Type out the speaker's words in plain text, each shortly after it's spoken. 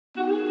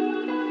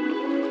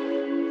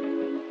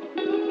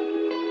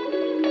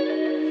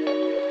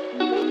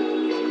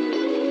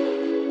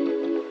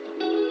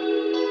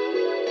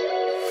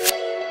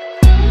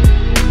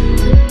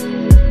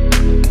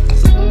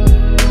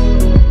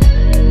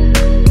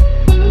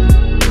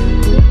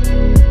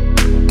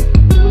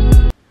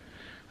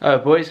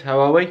Boys, how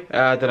are we?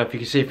 I don't know if you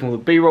can see from all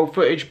the B-roll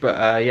footage,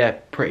 but yeah,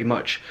 pretty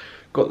much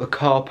got the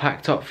car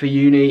packed up for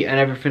uni and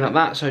everything like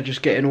that, so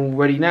just getting all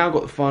ready now.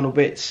 Got the final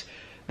bits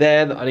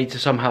there that I need to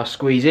somehow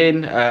squeeze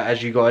in.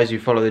 As you guys who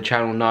follow the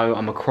channel know,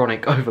 I'm a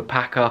chronic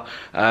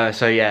overpacker,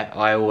 so yeah,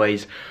 I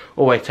always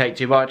take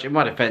too much. In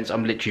my defence,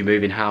 I'm literally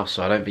moving house,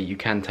 so I don't think you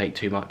can take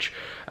too much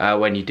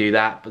when you do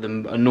that. But the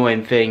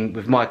annoying thing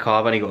with my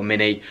car, I've only got a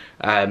Mini,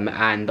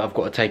 and I've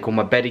got to take all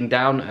my bedding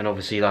down, and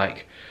obviously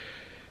like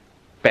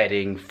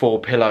bedding,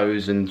 4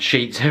 pillows and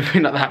sheets,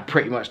 everything like that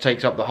pretty much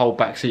takes up the whole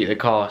back seat of the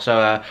car,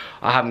 so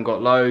I haven't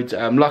got loads.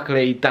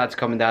 Luckily Dad's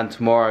coming down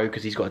tomorrow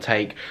because he's got to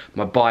take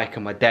my bike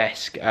and my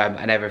desk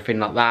and everything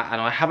like that, and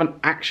I haven't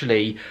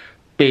actually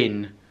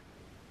been,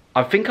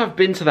 I think I've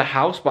been to the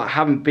house, but I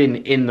haven't been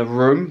in the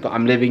room that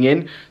I'm living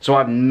in, so I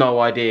have no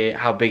idea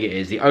how big it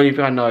is. The only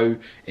thing I know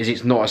is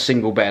it's not a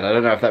single bed. I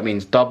don't know if that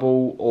means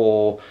double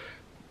or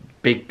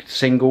big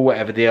single,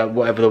 whatever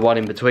the one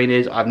in between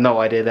is. I have no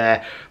idea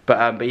there,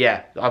 but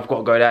yeah, I've got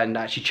to go down and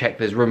actually check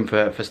there's room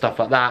for stuff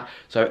like that.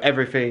 So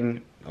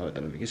everything, I don't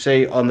know if you can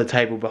see on the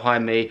table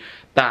behind me,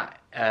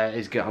 that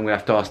is good. I'm gonna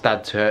have to ask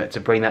Dad to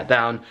bring that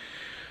down.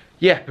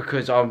 Yeah,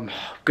 because I'm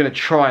gonna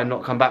try and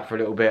not come back for a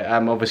little bit.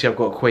 Obviously I've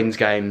got Queen's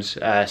games,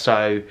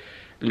 so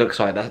it looks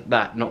like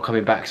that not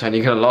coming back is only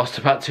going to last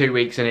about 2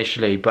 weeks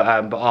initially, but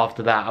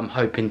after that I'm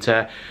hoping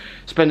to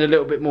spend a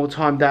little bit more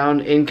time down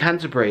in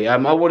Canterbury. I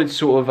wanted to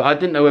sort of, I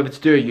didn't know whether to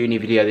do a uni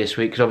video this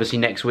week, because obviously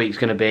next week's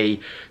going to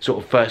be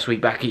sort of first week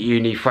back at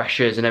uni,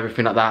 freshers and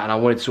everything like that, and I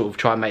wanted to sort of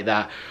try and make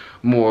that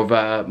more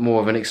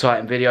of an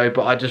exciting video,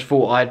 but I just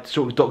thought I'd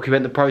sort of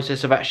document the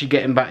process of actually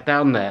getting back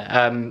down there.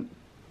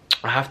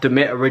 I have to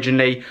admit,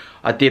 originally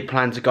I did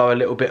plan to go a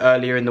little bit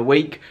earlier in the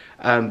week,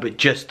 but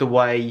just the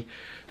way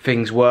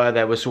things were,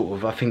 there were sort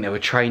of, I think there were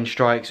train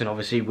strikes, and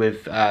obviously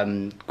with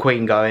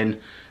Queen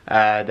going,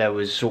 there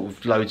was sort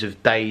of loads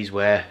of days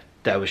where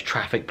there was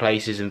traffic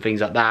places and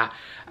things like that,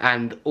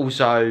 and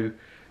also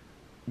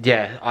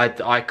yeah,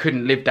 I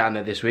couldn't live down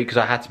there this week because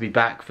I had to be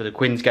back for the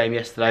Queen's game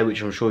yesterday,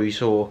 which I'm sure you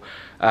saw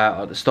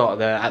at the start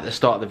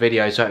of the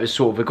video. So it was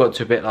sort of, it got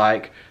to a bit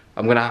like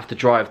I'm gonna have to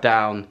drive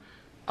down,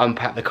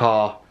 unpack the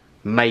car,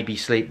 maybe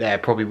sleep there,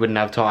 probably wouldn't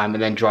have time,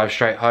 and then drive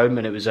straight home.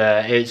 And it was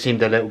it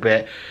seemed a little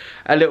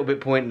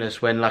bit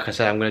pointless when, like I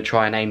said, I'm going to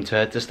try and aim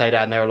to stay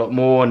down there a lot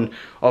more. And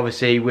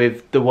obviously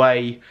with the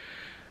way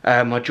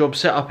my job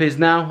setup is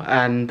now,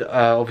 and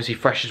obviously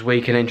Freshers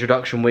Week and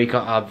Introduction Week,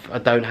 I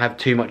don't have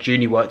too much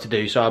uni work to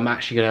do, so I'm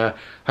actually going to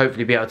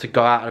hopefully be able to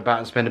go out and about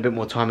and spend a bit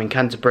more time in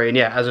Canterbury. And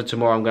yeah, as of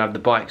tomorrow I'm going to have the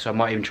bike, so I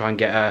might even try and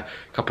get a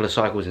couple of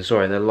cycles in.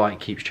 Sorry, the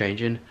light keeps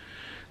changing.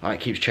 It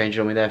keeps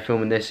changing on me there,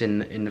 filming this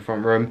in the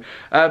front room.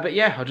 But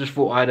yeah, I just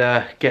thought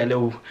I'd get a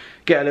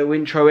little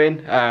intro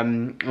in,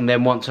 and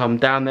then once I'm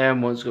down there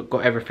and once I've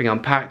got everything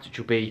unpacked, which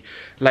will be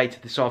later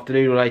this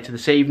afternoon or later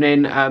this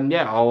evening,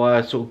 yeah,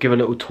 I'll sort of give a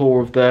little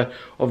tour of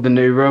the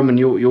new room, and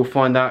you'll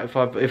find out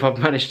if I've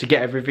managed to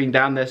get everything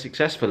down there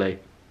successfully.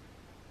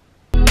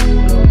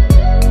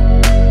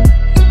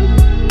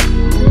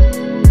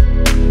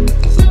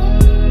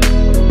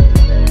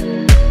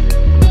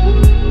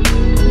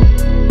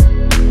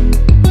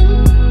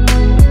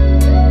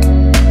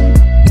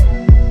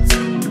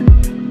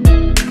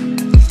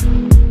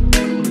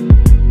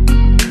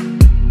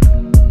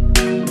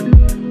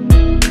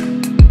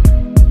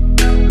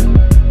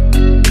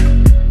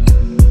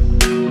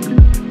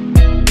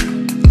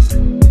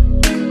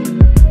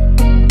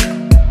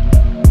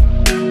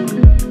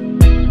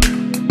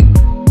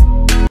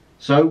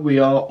 So we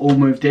are all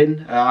moved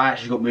in. I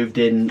actually got moved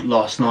in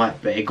last night,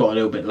 but it got a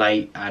little bit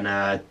late,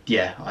 and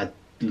yeah, I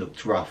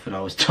looked rough and I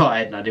was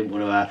tired, and I didn't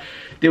want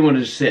to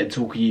just sit and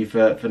talk to you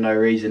for no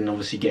reason.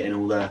 Obviously, getting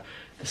all the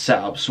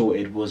setup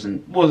sorted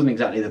wasn't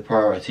exactly the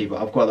priority,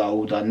 but I've got that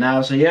all done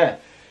now. So yeah,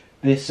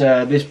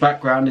 this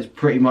background is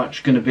pretty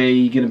much going to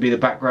be the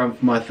background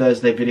for my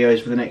Thursday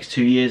videos for the next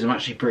 2 years. I'm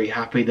actually pretty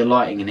happy. The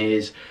lighting in here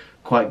is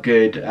quite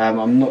good.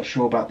 I'm not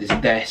sure about this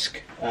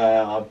desk.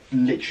 I've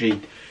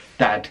literally,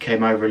 Dad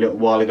came over a little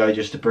while ago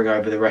just to bring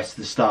over the rest of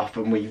the stuff,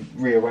 and we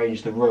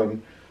rearranged the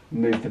room,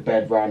 moved the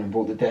bed round and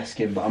brought the desk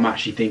in, but I'm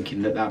actually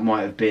thinking that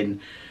might have been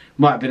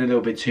a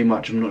little bit too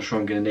much. I'm not sure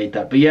I'm going to need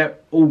that, but yeah,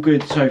 all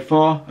good so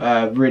far.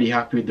 Really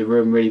happy with the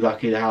room, really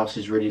lucky. The house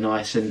is really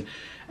nice and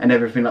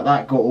everything like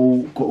that. Got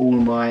all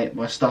of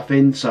my stuff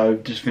in, so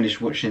just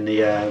finished watching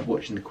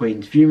the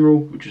Queen's funeral,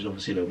 which was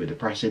obviously a little bit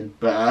depressing,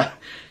 but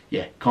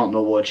yeah, can't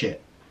not watch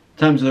it.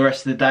 In terms of the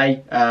rest of the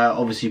day,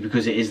 obviously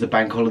because it is the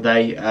bank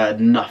holiday,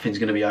 nothing's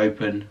going to be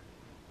open,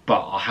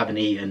 but I haven't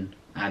eaten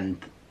and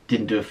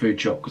didn't do a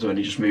food shop because I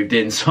only just moved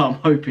in, so I'm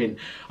hoping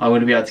I'm going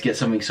to be able to get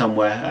something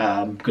somewhere.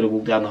 I'm going to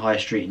walk down the high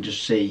street and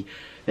just see,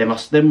 there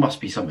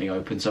must be something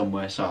open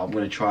somewhere, so I'm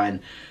going to try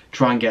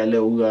and get a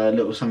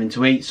little something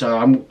to eat. So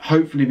I'm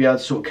hopefully be able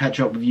to sort of catch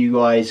up with you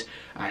guys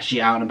actually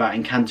out and about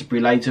in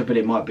Canterbury later, but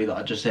it might be that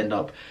I just end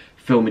up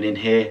filming in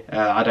here.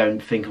 I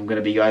don't think I'm going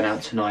to be going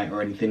out tonight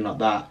or anything like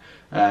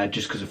that,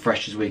 just because of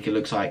Freshers Week. It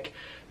looks like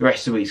the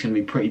rest of the week's going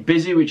to be pretty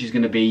busy, which is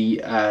going to be,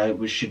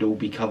 which should all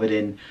be covered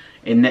in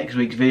next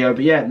week's video.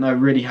 But yeah, no,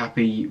 really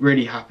happy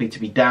to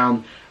be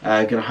down.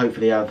 Gonna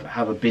hopefully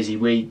have a busy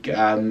week,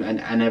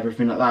 and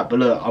everything like that. But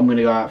look, I'm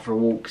gonna go out for a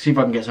walk, see if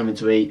I can get something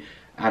to eat,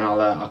 and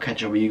I'll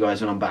catch up with you guys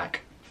when I'm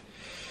back.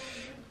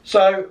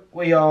 So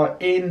we are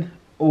in,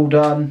 all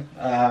done.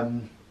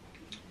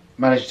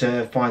 Managed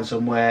to find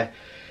somewhere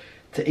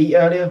to eat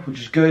earlier, which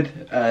is good.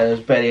 There's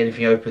barely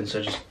anything open,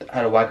 so just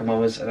had a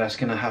Wagamama's, and that's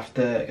gonna have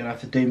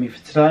to do me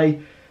for today.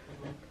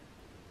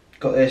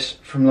 Got this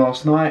from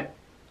last night.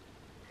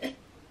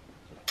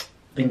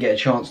 Didn't get a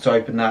chance to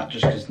open that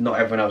just because not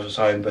everyone else was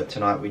home, but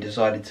tonight we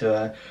decided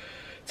to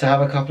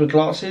have a couple of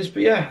glasses.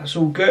 But yeah, that's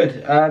all good.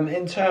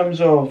 In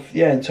terms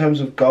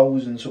of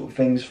goals and sort of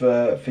things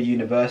for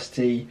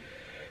university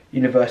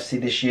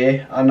this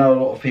year, I know a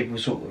lot of people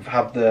sort of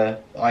have the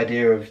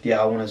idea of,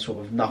 yeah, I want to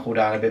sort of knuckle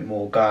down a bit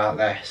more, go out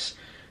less,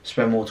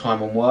 spend more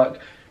time on work.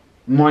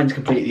 Mine's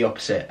completely the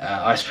opposite.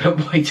 I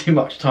spent way too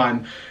much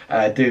time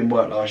doing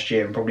work last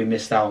year and probably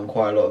missed out on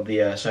quite a lot of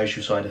the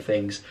social side of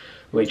things,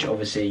 which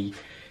obviously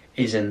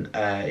isn't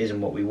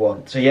what we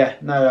want. So yeah,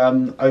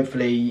 no,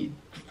 hopefully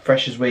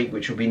Freshers Week,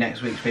 which will be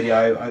next week's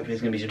video, hopefully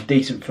there's going to be some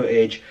decent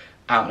footage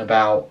out and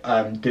about,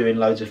 doing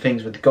loads of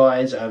things with the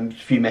guys. A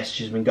few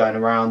messages have been going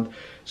around,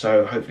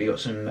 so hopefully got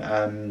some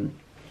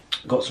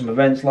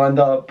events lined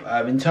up.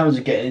 In terms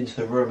of getting into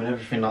the room and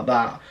everything like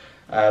that,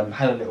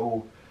 had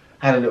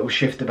a little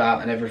shift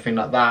about and everything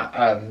like that.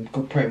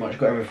 Pretty much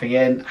got everything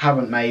in.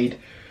 Haven't made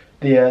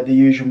the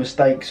usual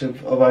mistakes of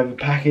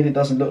overpacking. It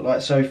doesn't look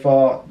like so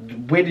far.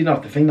 Weirdly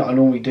enough, the thing that I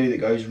normally do that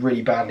goes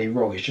really badly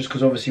wrong is just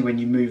because obviously when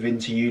you move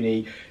into uni,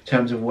 in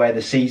terms of where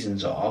the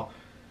seasons are,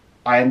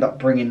 I end up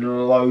bringing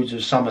loads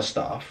of summer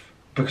stuff,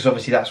 because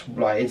obviously that's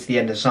like, it's the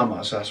end of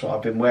summer, so that's what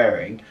I've been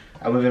wearing,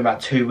 and within about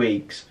 2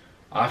 weeks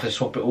I have to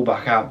swap it all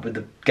back out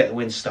with get the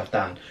winter stuff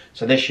down.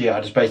 So this year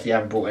I just basically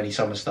haven't brought any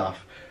summer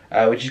stuff,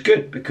 which is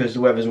good because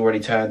the weather's already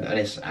turned and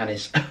it's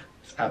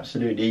it's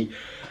absolutely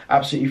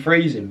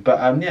freezing.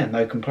 But yeah,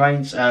 no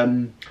complaints.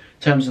 In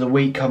terms of the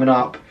week coming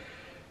up,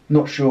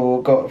 not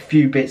sure. Got a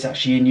few bits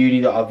actually in uni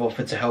that I've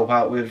offered to help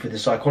out with the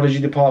psychology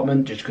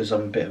department, just because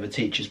I'm a bit of a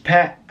teacher's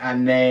pet.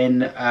 And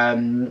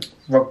then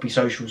rugby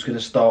social is going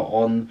to start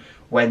on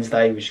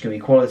Wednesday, which is going to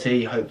be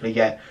quality. Hopefully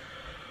get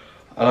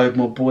a load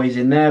more boys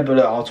in there, but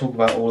look, I'll talk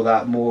about all of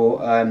that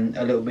more a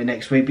little bit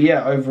next week. But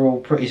yeah, overall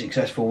pretty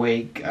successful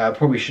week.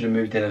 Probably should have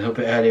moved in a little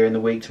bit earlier in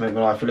the week to make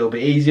my life a little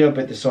bit easier,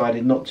 but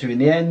decided not to in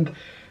the end.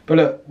 But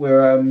look,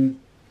 we're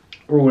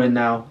all in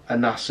now,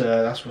 and that's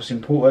what's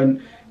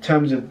important. In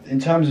terms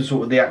of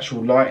sort of the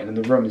actual lighting in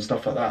the room and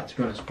stuff like that, to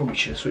be honest, I probably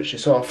should have switched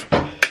this off.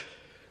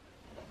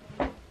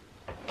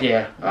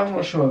 Yeah, I'm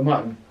not sure, it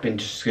might have been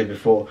just as good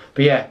before.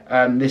 But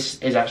yeah, this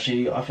is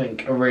actually, I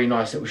think, a really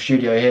nice little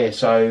studio here,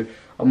 so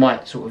I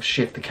might sort of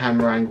shift the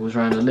camera angles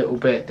around a little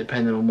bit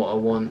depending on what I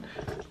want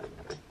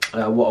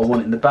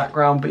in the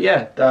background. But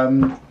yeah,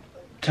 in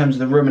terms of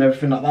the room and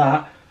everything like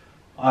that,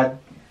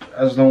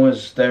 as long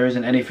as there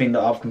isn't anything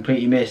that I've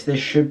completely missed, this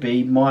should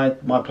be my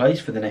place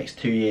for the next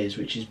 2 years,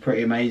 which is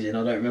pretty amazing.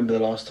 I don't remember the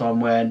last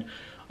time when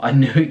I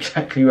knew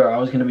exactly where I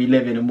was going to be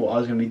living and what I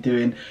was going to be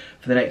doing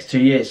for the next 2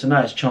 years. So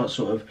now it's a chance to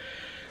sort of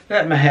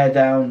let my hair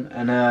down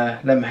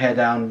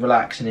and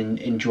relax and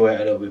enjoy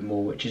it a little bit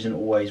more, which isn't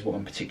always what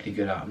I'm particularly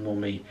good at. I'm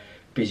normally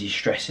busy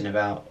stressing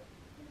about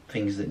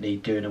things that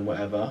need doing and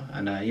whatever.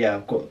 And yeah,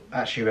 I've got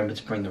actually remembered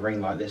to bring the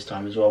ring light this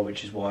time as well,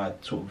 which is why I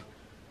sort of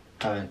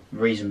have a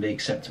reasonably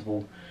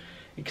acceptable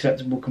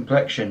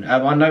complexion.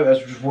 I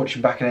noticed, I was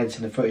watching back and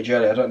editing the footage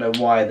earlier, I don't know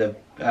why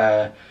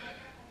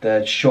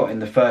the shot in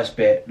the first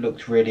bit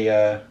looked really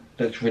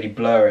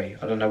blurry.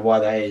 I don't know why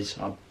that is.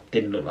 I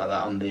didn't look like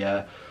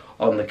that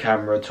on the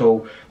camera at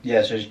all.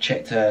 Yeah, so just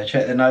check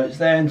the notes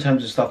there in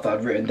terms of stuff that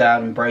I'd written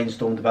down and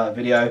brainstormed about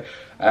the video.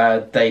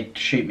 They'd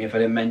shoot me if I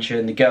didn't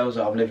mention. The girls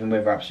that I'm living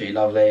with are absolutely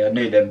lovely. I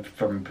knew them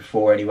from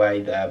before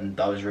anyway.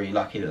 I was really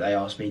lucky that they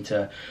asked me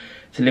to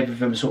live with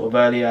them sort of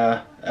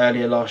earlier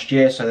last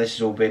year, so this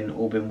has all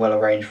been well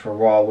arranged for a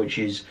while, which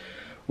is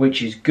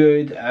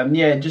good.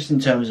 Yeah, just in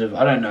terms of,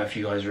 I don't know if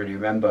you guys really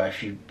remember,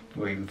 if you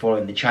were even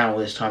following the channel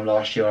this time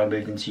last year when I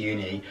moved into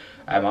uni,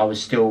 I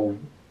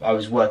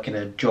was working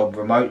a job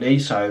remotely,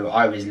 so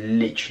I was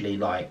literally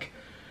like,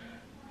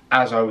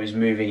 as I was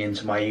moving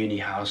into my uni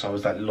house, I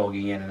was like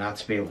logging in and had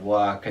to be at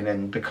work, and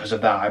then because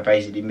of that I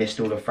basically missed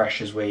all of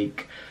Freshers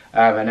Week,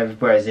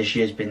 whereas this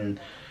year's been,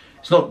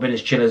 it's not been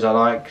as chill as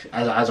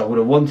as I would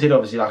have wanted.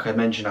 Obviously, like I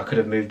mentioned, I could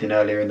have moved in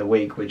earlier in the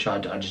week, which I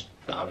was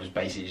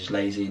basically just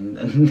lazy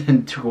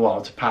and took a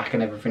while to pack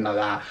and everything like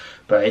that.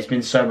 But it's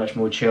been so much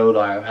more chilled.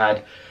 I've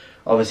had,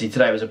 obviously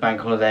today was a bank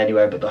holiday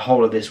anyway, but the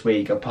whole of this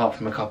week, apart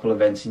from a couple of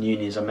events in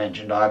uni, as I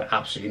mentioned, I have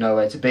absolutely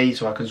nowhere to be,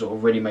 so I can sort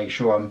of really make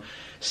sure I'm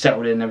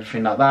settled in and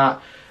everything like that.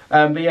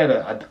 But yeah,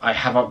 look, I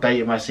have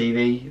updated my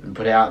CV and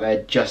put it out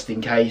there just in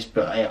case,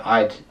 but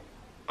I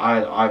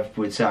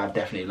would say I've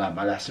definitely learnt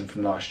my lesson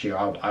from last year.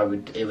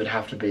 It would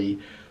have to be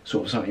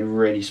sort of something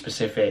really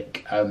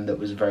specific that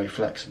was very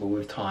flexible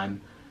with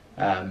time,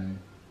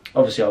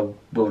 Obviously I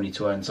will need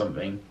to earn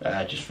something,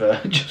 just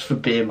for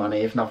beer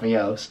money, if nothing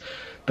else.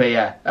 But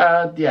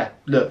yeah,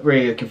 look,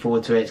 really looking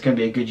forward to it. It's going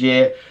to be a good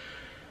year.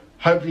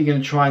 Hopefully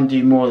going to try and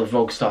do more of the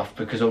vlog stuff,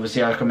 because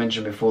obviously, like I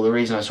mentioned before, the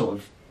reason I sort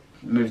of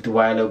moved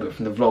away a little bit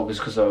from the vlog is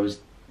because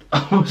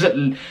I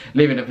wasn't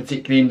living a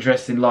particularly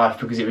interesting life,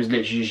 because it was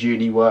literally just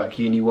uni work.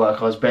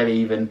 I was barely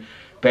even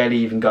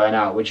going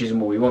out, which isn't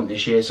what we want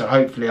this year. So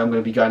hopefully I'm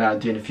going to be going out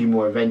and doing a few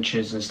more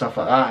adventures and stuff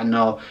like that, and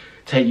I'll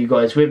take you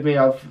guys with me.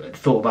 I've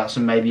thought about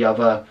some maybe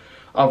other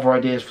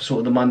ideas for sort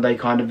of the Monday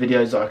kind of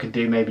videos that I could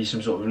do, maybe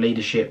some sort of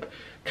leadership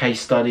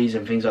case studies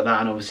and things like that,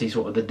 and obviously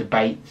sort of the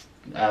debate,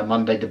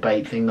 Monday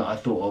debate thing that I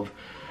thought of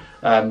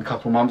a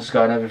couple months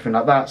ago and everything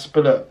like that.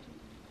 But look,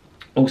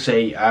 we'll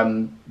see.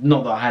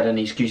 Not that I had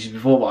any excuses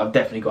before, but I've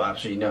definitely got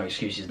absolutely no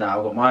excuses now.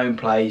 I've got my own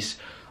place,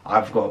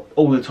 I've got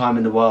all the time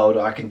in the world.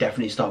 I can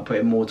definitely start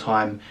putting more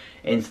time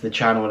into the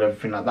channel and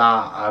everything like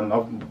that.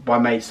 My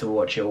mates that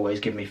watch it always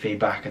give me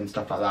feedback and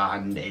stuff like that,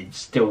 and it's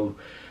still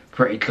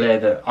pretty clear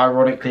that,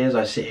 ironically, as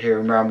I sit here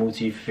and ramble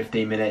to you for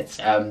 15 minutes,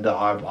 that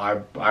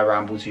I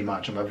ramble too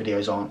much and my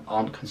videos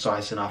aren't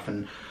concise enough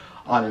and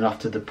aren't enough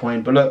to the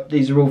point. But look,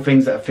 these are all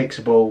things that are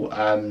fixable.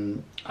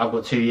 I've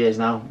got 2 years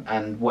now,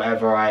 and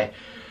whatever I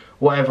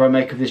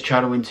make of this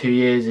channel in 2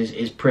 years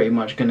is pretty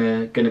much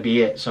gonna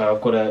be it. So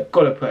I've got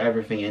to put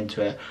everything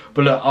into it.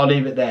 But look, I'll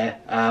leave it there.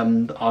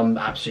 I'm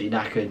absolutely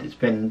knackered. It's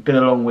been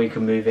a long week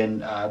of moving,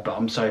 but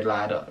I'm so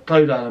glad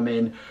I'm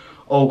in.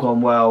 All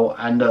gone well,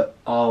 and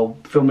I'll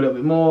film a little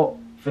bit more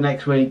for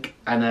next week,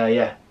 and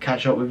yeah,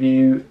 catch up with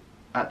you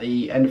at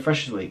the end of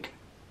Freshers Week.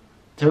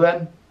 Till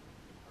then,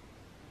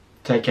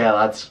 take care,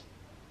 lads.